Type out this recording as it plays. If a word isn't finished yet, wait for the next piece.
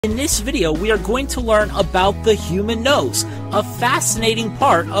In this video, we are going to learn about the human nose, a fascinating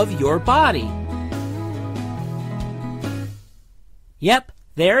part of your body. Yep,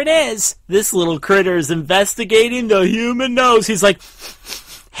 there it is. This little critter is investigating the human nose. He's like,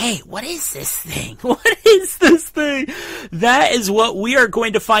 hey, what is this thing? What is this thing? That is what we are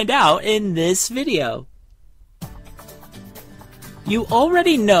going to find out in this video. You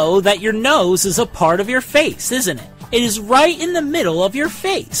already know that your nose is a part of your face, isn't it? It is right in the middle of your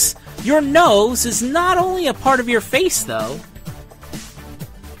face. Your nose is not only a part of your face, though.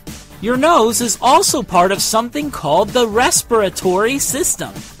 Your nose is also part of something called the respiratory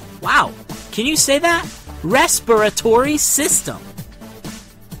system. Wow, can you say that? Respiratory system.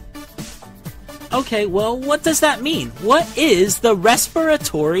 Okay, well, what does that mean? What is the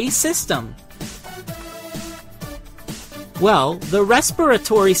respiratory system? Well, the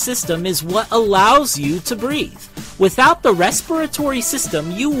respiratory system is what allows you to breathe. Without the respiratory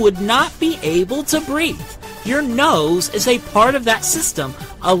system, you would not be able to breathe. Your nose is a part of that system,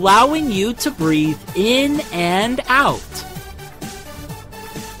 allowing you to breathe in and out.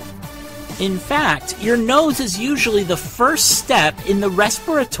 In fact, your nose is usually the first step in the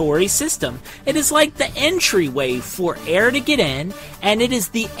respiratory system. It is like the entryway for air to get in, and it is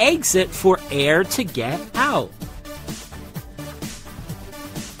the exit for air to get out.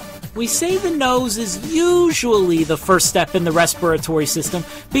 We say the nose is usually the first step in the respiratory system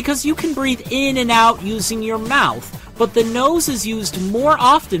because you can breathe in and out using your mouth, but the nose is used more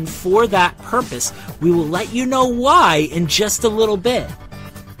often for that purpose. We will let you know why in just a little bit.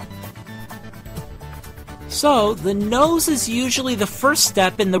 So, the nose is usually the first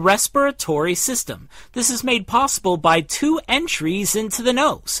step in the respiratory system. This is made possible by two entries into the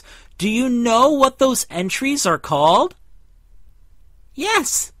nose. Do you know what those entries are called?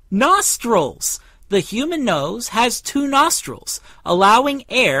 Yes! Nostrils! The human nose has two nostrils, allowing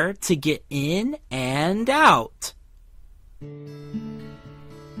air to get in and out.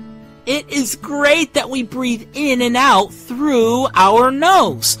 It is great that we breathe in and out through our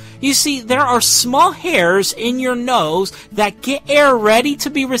nose. You see, there are small hairs in your nose that get air ready to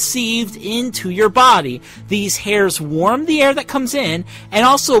be received into your body. These hairs warm the air that comes in and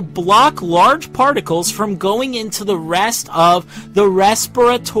also block large particles from going into the rest of the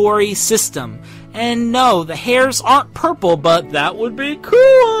respiratory system. And no, the hairs aren't purple, but that would be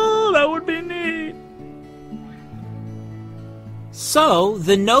cool. That would be neat. So,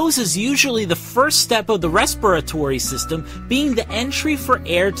 the nose is usually the first step of the respiratory system, being the entry for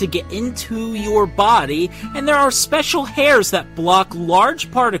air to get into your body, and there are special hairs that block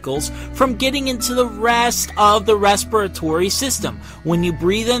large particles from getting into the rest of the respiratory system. When you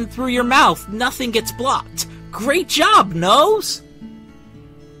breathe in through your mouth, nothing gets blocked. Great job, nose!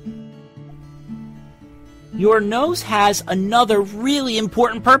 Your nose has another really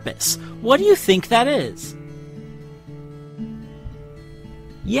important purpose. What do you think that is?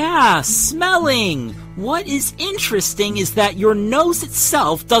 Yeah, smelling! What is interesting is that your nose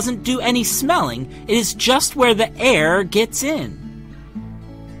itself doesn't do any smelling. It is just where the air gets in.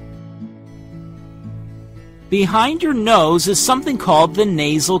 Behind your nose is something called the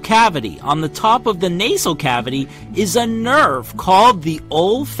nasal cavity. On the top of the nasal cavity is a nerve called the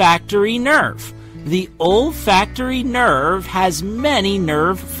olfactory nerve. The olfactory nerve has many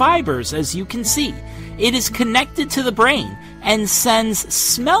nerve fibers, as you can see. It is connected to the brain and sends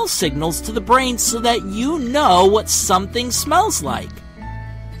smell signals to the brain so that you know what something smells like.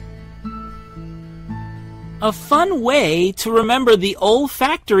 A fun way to remember the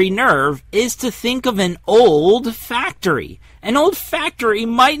olfactory nerve is to think of an old factory. An old factory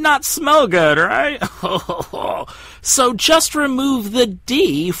might not smell good, right? So just remove the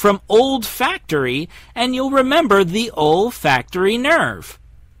D from old factory and you'll remember the olfactory nerve.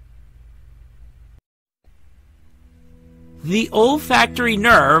 The olfactory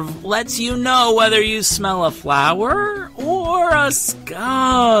nerve lets you know whether you smell a flower or a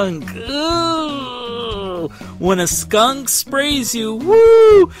skunk. Ooh. When a skunk sprays you,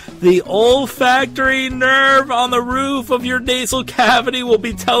 woo! The olfactory nerve on the roof of your nasal cavity will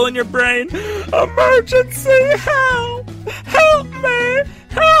be telling your brain, emergency, help! Help me!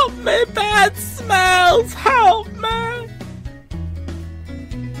 Help me! Bad smells! Help me!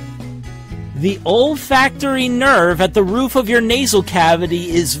 The olfactory nerve at the roof of your nasal cavity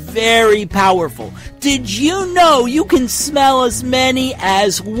is very powerful. Did you know you can smell as many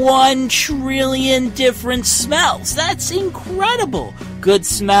as 1 trillion different smells? That's incredible. Good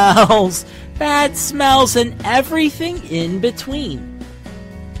smells, bad smells, and everything in between.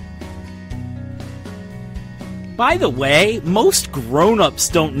 By the way, most grown-ups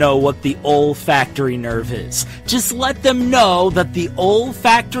don't know what the olfactory nerve is. Just let them know that the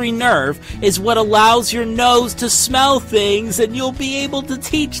olfactory nerve is what allows your nose to smell things, and you'll be able to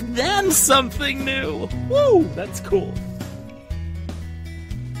teach them something new. Woo, that's cool.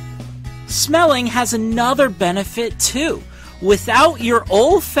 Smelling has another benefit too. Without your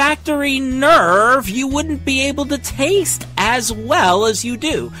olfactory nerve, you wouldn't be able to taste as well as you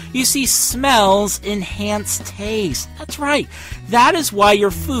do. You see, smells enhance taste. That's right. That is why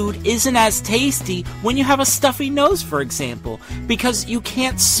your food isn't as tasty when you have a stuffy nose, for example, because you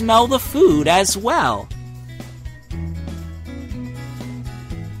can't smell the food as well.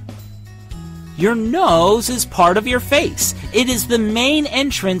 Your nose is part of your face. It is the main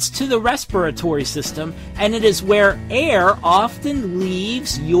entrance to the respiratory system, and it is where air often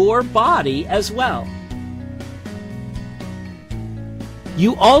leaves your body as well.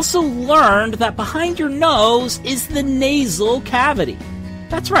 You also learned that behind your nose is the nasal cavity.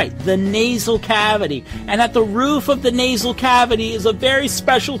 That's right, the nasal cavity. And at the roof of the nasal cavity is a very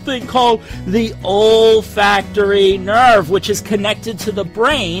special thing called the olfactory nerve, which is connected to the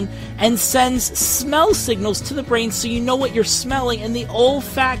brain and sends smell signals to the brain so you know what you're smelling. And the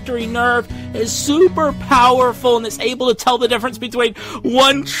olfactory nerve is super powerful and is able to tell the difference between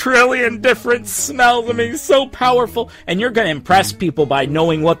 1 trillion different smells. I mean, it's so powerful. And you're going to impress people by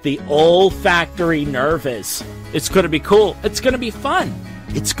knowing what the olfactory nerve is. It's going to be cool. It's going to be fun.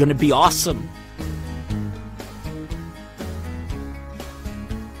 It's going to be awesome.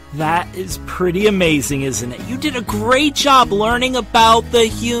 That is pretty amazing, isn't it? You did a great job learning about the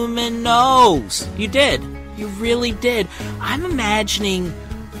human nose. You did. You really did. I'm imagining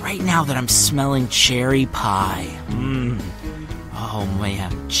right now that I'm smelling cherry pie. Oh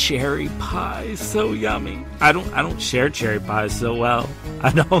man, cherry pie, so yummy. I don't share cherry pie so well.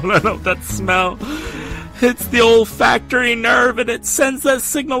 I don't that smell. It's the olfactory nerve, and it sends that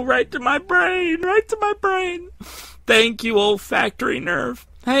signal right to my brain, Thank you, olfactory nerve.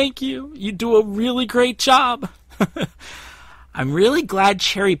 Thank you. You do a really great job. I'm really glad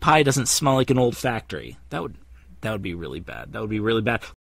cherry pie doesn't smell like an olfactory. That would be really bad.